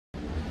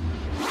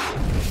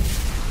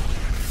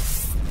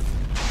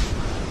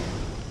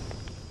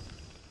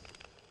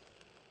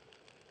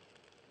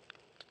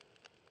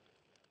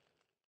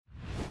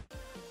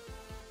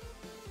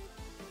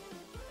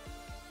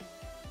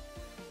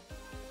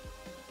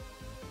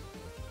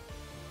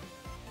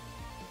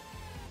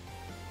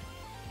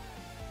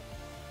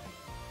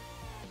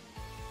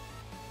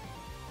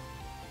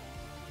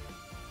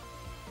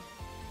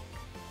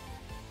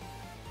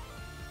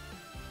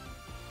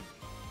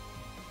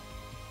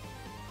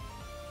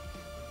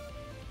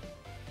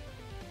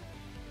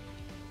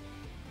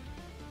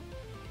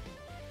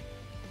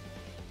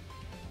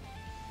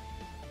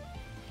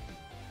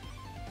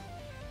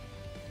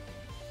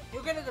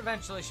You'll get it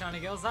eventually, Shiny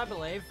Girls, I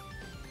believe.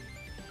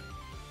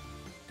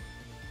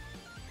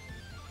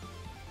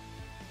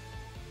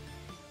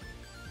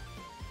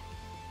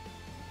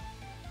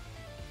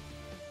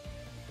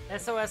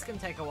 SOS can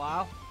take a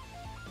while.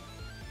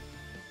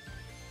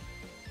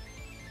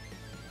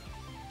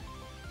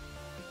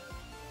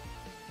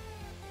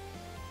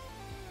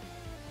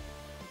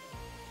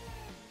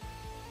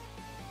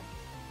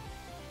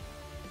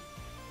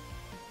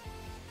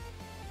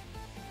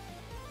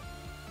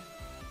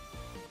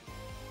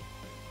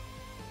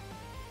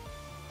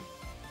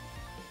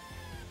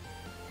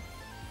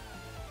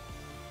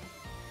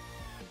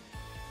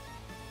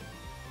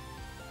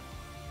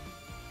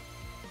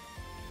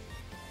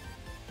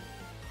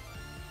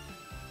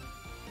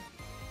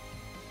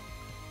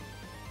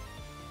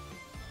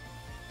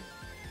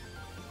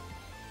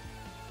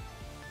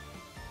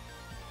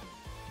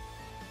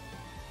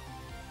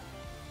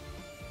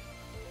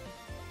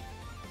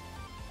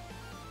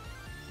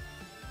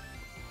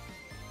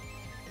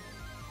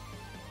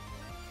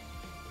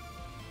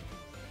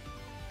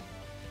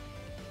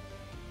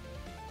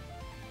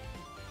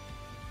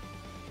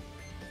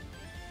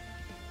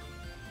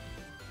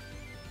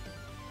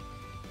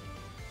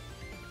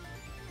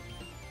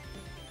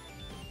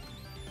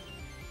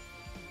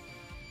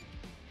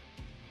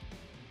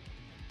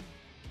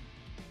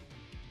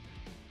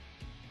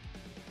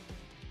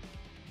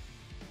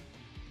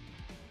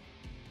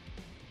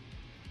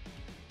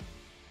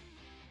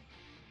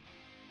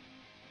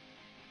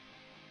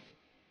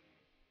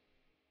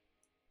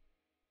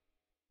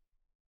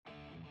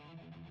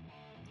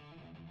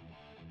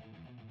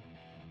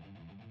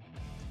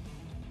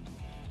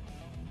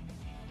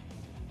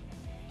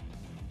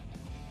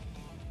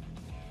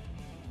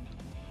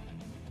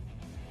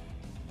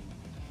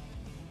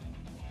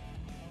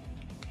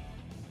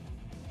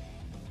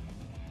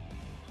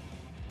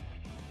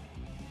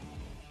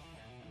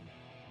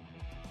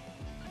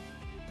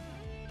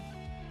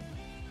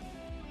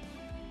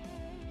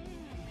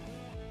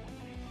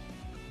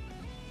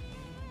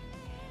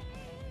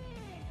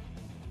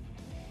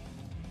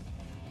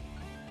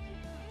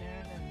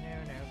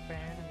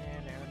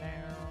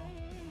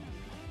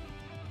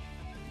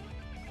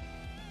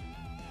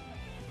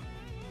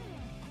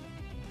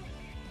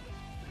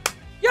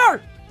 Yo!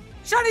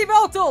 Shiny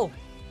Yveltal!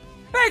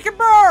 Bacon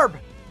Burb!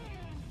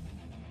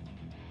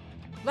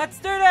 Let's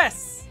do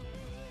this!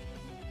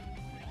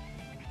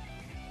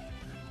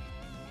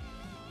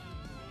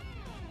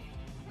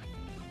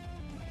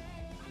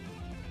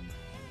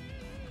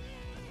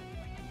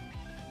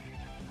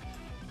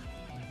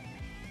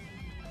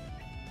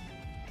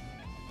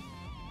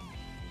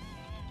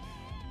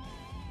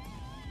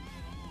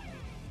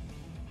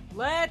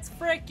 Let's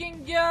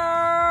freaking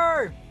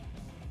go!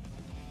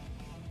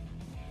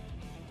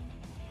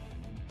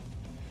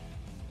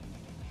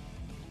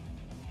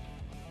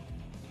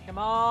 Come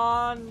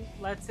on,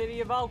 let's hit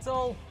a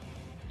Yveltal.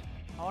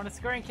 I want to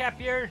screen cap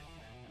you.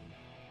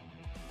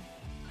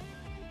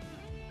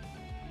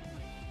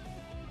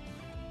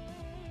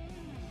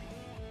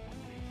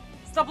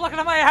 Stop looking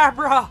at my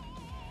Abra!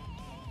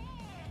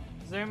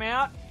 Zoom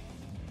out.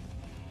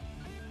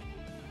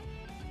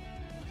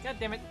 God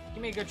damn it,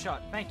 give me a good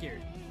shot. Thank you.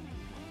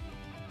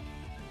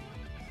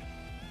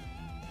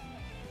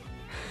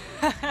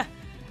 Hey,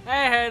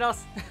 Hados.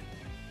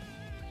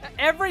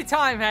 Every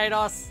time,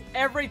 Hados.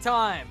 Every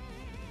time.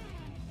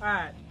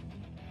 Alright.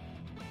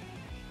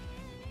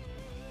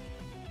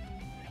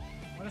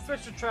 I'm gonna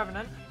switch to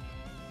Trevenant.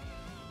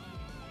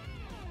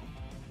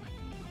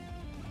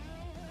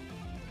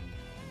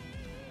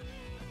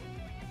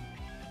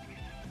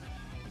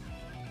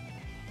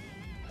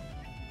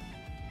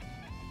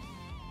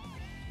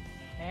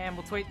 And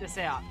we'll tweet this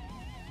out.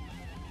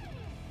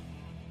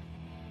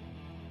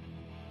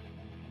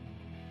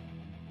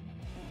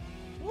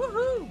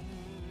 Woohoo!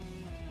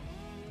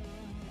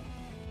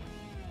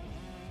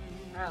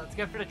 Alright, let's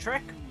go for the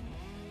trick.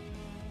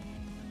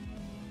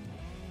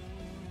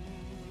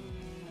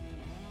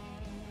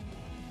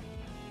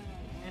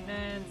 And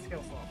then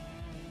skill swap.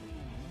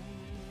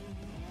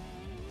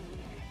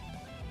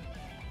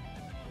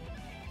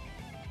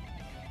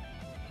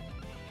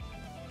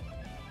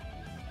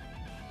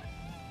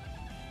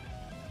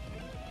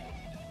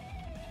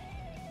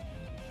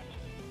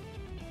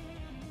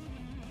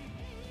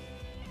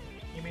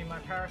 You mean my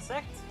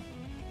Parasect?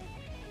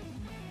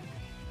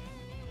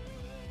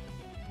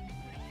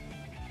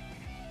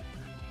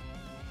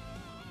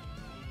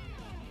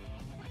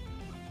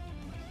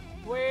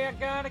 We're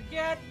gonna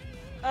get...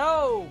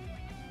 Oh!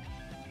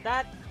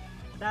 That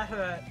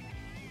hurt.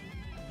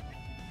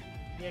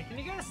 Yeah, can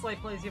you go to sleep,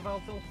 please,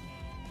 Yveltal?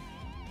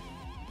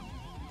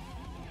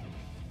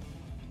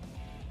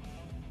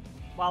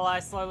 While I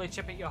slowly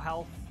chip at your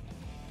health.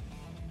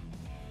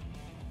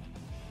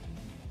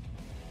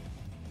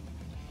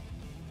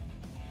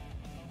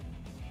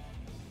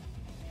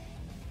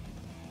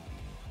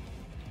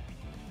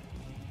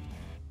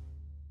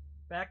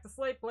 Back to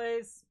sleep,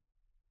 please.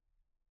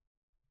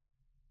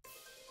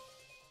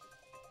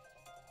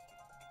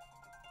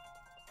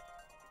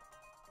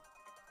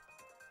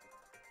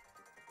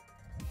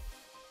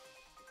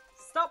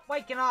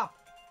 waking up.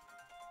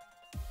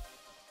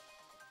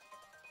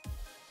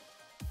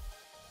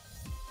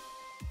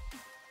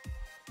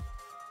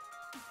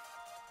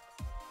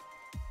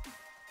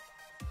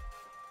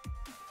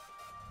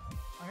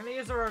 I'm gonna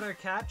use a roto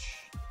catch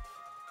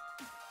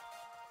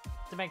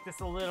to make this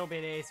a little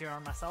bit easier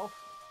on myself.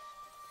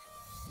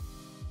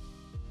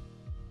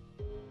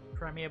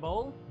 Premier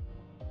Ball.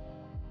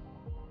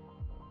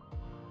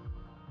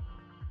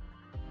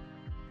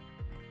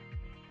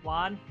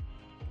 One,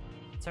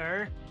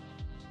 2,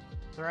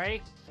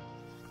 3.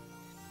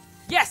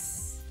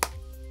 Yes!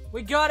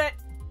 We got it!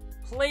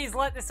 Please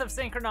let this have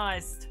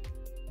synchronized.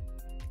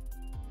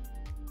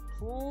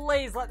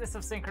 Please let this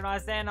have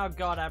synchronized. And oh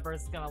god,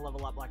 Abra's gonna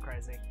level up like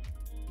crazy.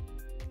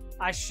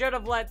 I should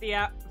have let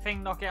the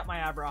thing knock out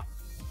my Abra.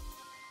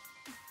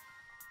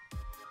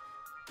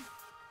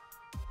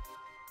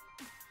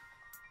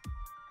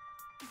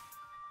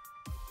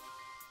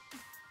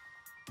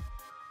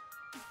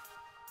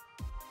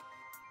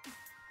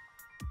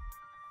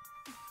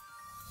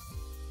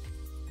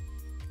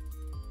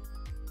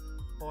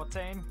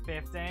 $14,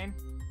 $15,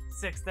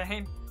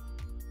 $16.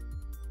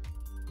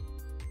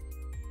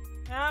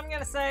 I'm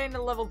gonna say in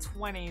the level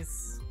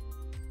 20s.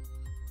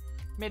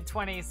 Mid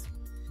 20s.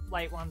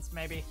 Late ones,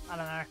 maybe. I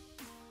don't know.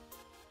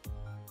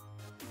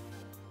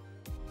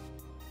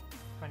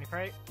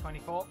 23,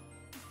 24,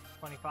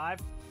 25.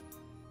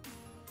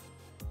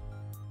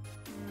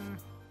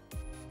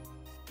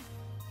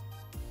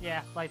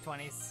 Yeah, late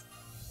 20s.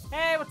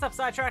 Hey, what's up,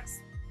 Sidetracks?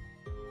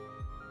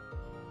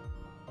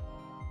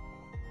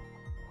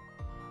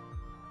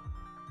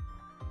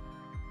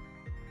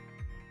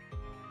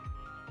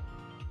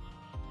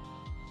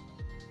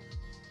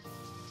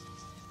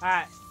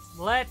 Alright,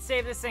 let's see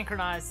if this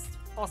synchronized.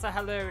 Also,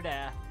 hello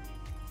there.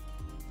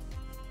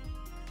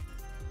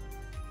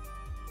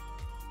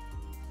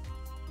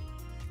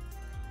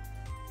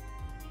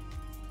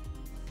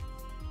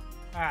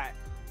 Alright,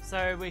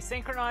 so we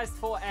synchronized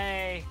for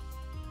a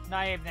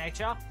naive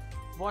nature.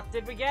 What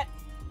did we get?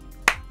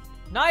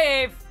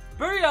 Naive!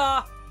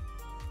 Booyah!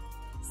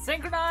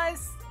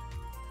 Synchronized!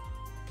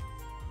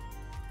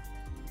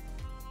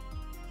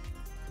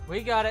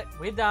 We got it.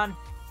 We're done.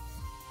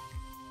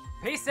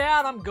 Peace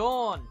out, I'm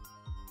gone.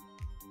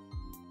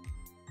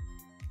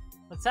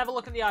 Let's have a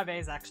look at the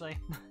IVs, actually.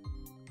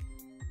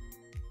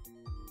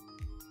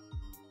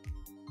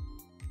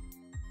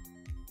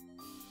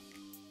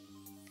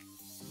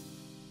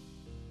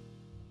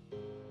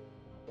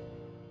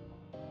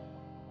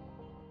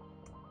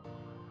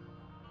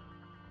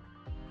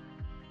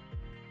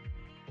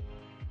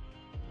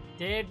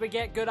 Did we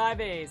get good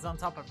IVs on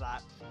top of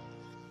that?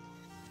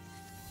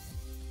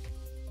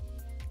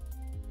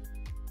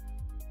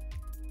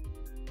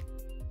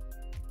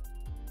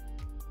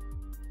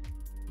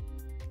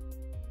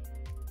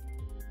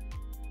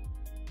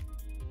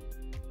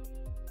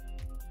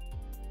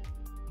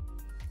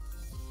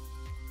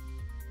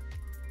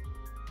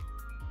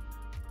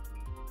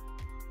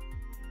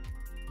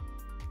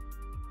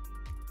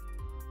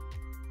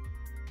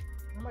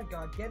 Oh my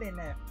god, get in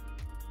there.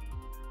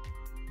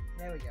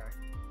 There we go.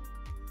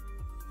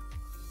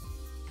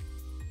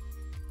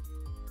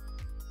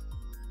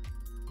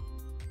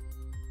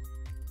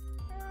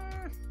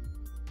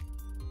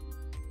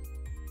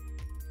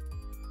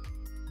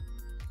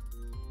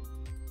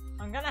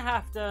 I'm gonna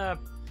have to,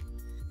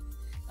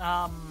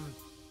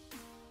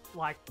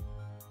 like,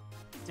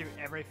 do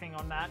everything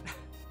on that.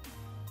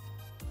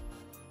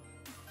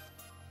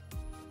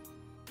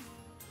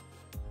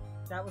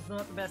 That was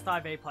not the best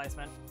IV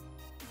placement.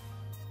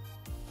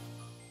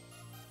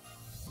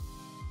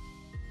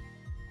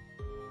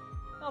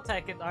 I'll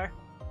take it though.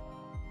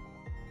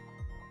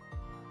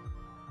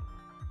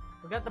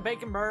 We got the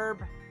bacon burb.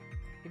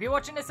 If you're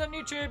watching this on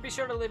YouTube, be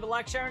sure to leave a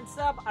like, share, and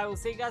sub. I will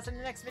see you guys in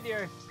the next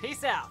video.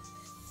 Peace out.